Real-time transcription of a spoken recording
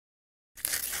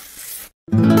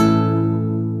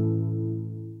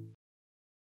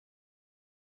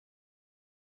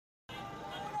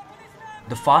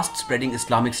The fast-spreading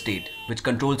Islamic State, which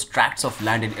controls tracts of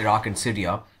land in Iraq and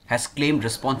Syria, has claimed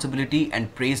responsibility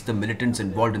and praised the militants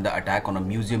involved in the attack on a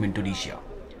museum in Tunisia.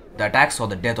 The attack saw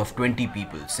the death of 20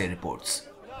 people, say reports.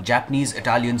 Japanese,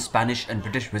 Italian, Spanish and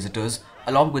British visitors,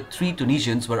 along with 3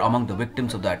 Tunisians, were among the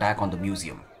victims of the attack on the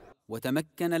museum.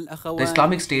 The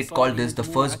Islamic State called this the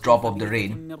first drop of the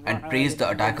rain and praised the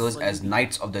attackers as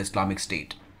Knights of the Islamic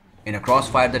State. In a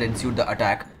crossfire that ensued the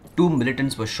attack, 2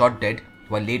 militants were shot dead,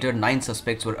 while later 9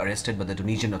 suspects were arrested by the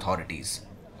Tunisian authorities.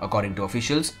 According to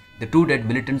officials, the 2 dead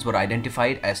militants were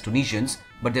identified as Tunisians,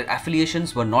 but their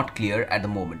affiliations were not clear at the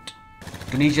moment.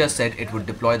 Tunisia said it would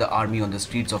deploy the army on the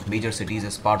streets of major cities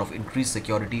as part of increased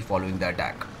security following the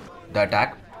attack. The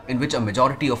attack, in which a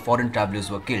majority of foreign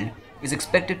travelers were killed, is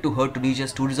expected to hurt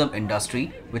Tunisia's tourism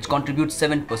industry, which contributes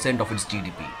 7% of its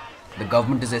GDP. The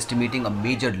government is estimating a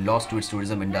major loss to its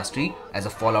tourism industry as a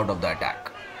fallout of the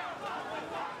attack.